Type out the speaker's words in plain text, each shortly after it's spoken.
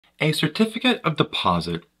A certificate of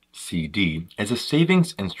deposit, CD, is a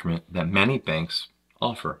savings instrument that many banks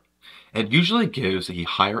offer. It usually gives a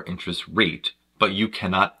higher interest rate, but you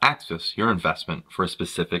cannot access your investment for a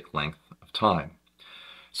specific length of time.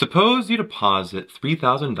 Suppose you deposit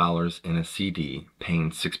 $3,000 in a CD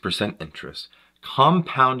paying 6% interest,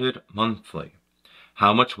 compounded monthly.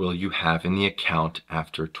 How much will you have in the account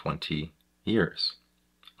after 20 years?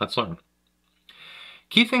 Let's learn.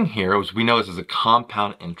 Key thing here is we know this is a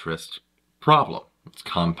compound interest problem. It's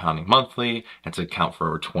compounding monthly. It's an account for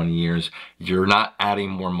over 20 years. You're not adding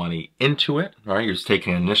more money into it, right? You're just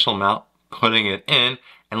taking an initial amount, putting it in,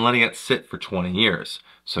 and letting it sit for 20 years.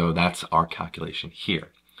 So that's our calculation here.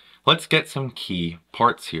 Let's get some key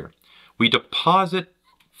parts here. We deposit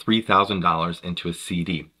 $3,000 into a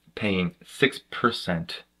CD, paying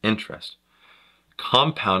 6% interest,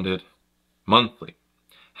 compounded monthly.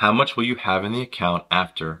 How much will you have in the account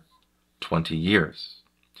after 20 years?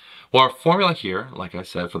 Well, our formula here, like I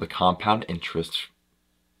said, for the compound interest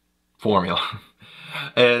formula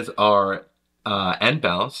is our end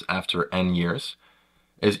balance after n years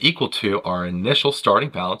is equal to our initial starting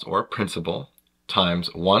balance or principal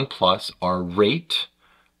times 1 plus our rate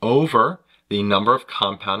over the number of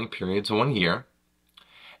compounding periods in 1 year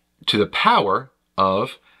to the power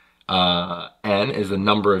of n is the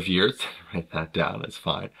number of years, write that down, it's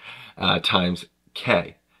fine, times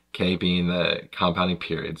k. K being the compounding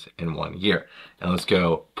periods in 1 year. And let's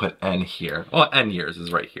go put n here. Well, n years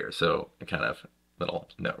is right here, so a kind of little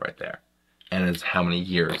note right there. N is how many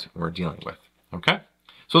years we're dealing with, okay?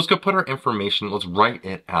 So let's go put our information, let's write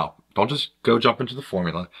it out. Don't just go jump into the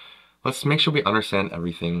formula. Let's make sure we understand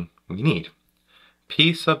everything we need.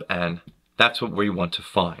 P sub n, that's what we want to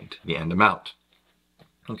find, the end amount.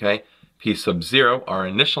 Okay, P sub 0, our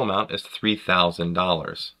initial amount is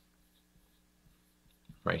 $3,000.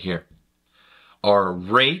 Right here. Our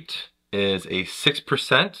rate is a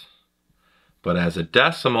 6%, but as a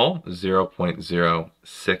decimal,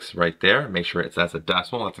 0.06 right there. Make sure it's as a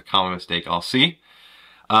decimal. That's a common mistake I'll see.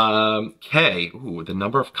 K, the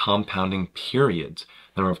number of compounding periods.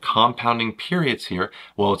 The number of compounding periods here,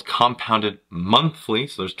 well, it's compounded monthly,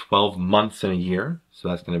 so there's 12 months in a year, so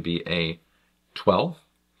that's going to be a 12.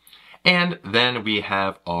 And then we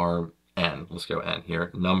have our n, let's go n here,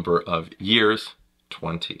 number of years,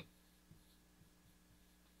 20.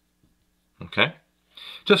 Okay?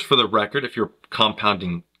 Just for the record, if you're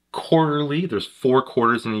compounding quarterly, there's 4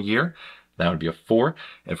 quarters in a year, that would be a 4.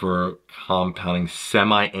 If we're compounding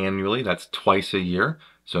semi-annually, that's twice a year,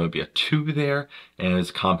 so it would be a 2 there. And it's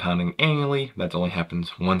compounding annually, that only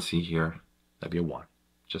happens once a year, that'd be a 1,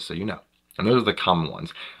 just so you know. And those are the common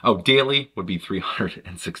ones. Oh, daily would be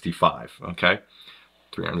 365, okay?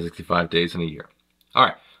 365 days in a year. All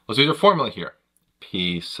right, let's use our formula here.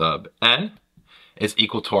 P sub n is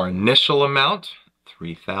equal to our initial amount,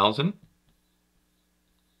 3,000,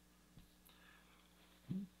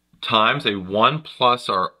 times a 1 plus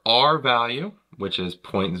our R value, which is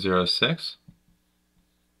 0.06,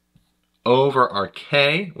 over our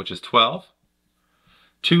K, which is 12,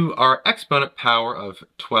 to our exponent power of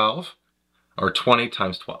 12, or 20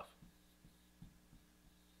 times 12.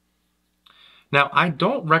 Now, I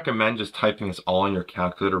don't recommend just typing this all in your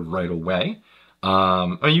calculator right away.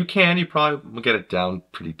 I mean, you probably will get it down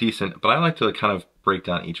pretty decent, but I like to kind of break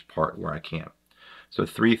down each part where I can. So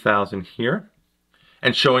 3,000 here,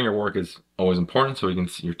 and showing your work is always important so you can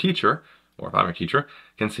see your teacher, or if I'm your teacher,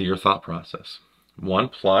 can see your thought process. 1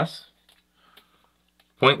 plus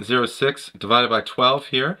 0.06 divided by 12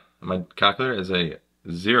 here, my calculator is a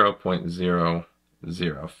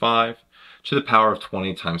 0.005 to the power of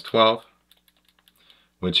 20 times 12,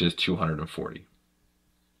 which is 240.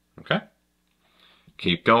 Okay?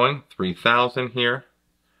 Keep going, 3,000 here.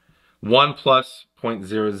 1 plus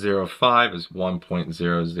 0.005 is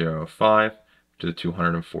 1.005 to the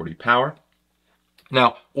 240 power.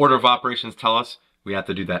 Now, order of operations tell us we have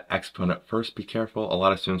to do that exponent first. Be careful. A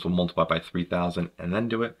lot of students will multiply by 3,000 and then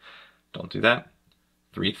do it. Don't do that.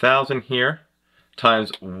 3,000 here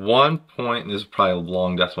times 1. This is probably a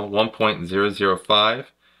long decimal. 1.005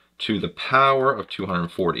 to the power of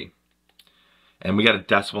 240. And we got a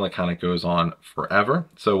decimal that kind of goes on forever.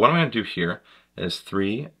 So what I'm going to do here is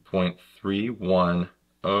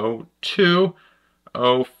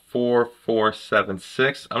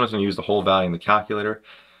 3.3102044476. I'm just going to use the whole value in the calculator.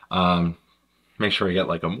 Make sure you get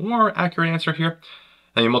like a more accurate answer here.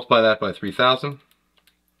 And you multiply that by 3,000.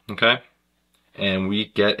 Okay. And we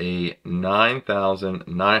get a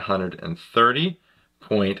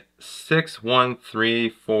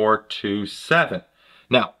 9,930.613427.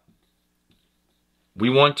 Now, we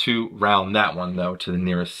want to round that one though to the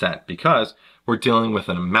nearest cent because We're dealing with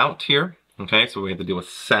an amount here, okay? So we have to deal with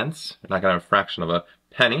cents. We're not gonna have a fraction of a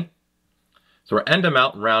penny. So our end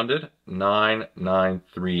amount rounded,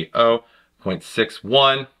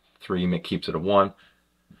 9930.61. 3 keeps it a 1.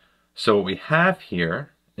 So what we have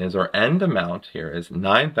here is our end amount here is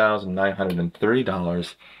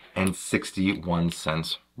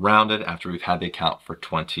 $9,930.61 rounded after we've had the account for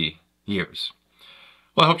 20 years.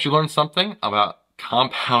 Well, I hope you learned something about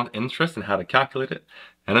compound interest and how to calculate it.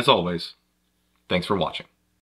 And as always, thanks for watching.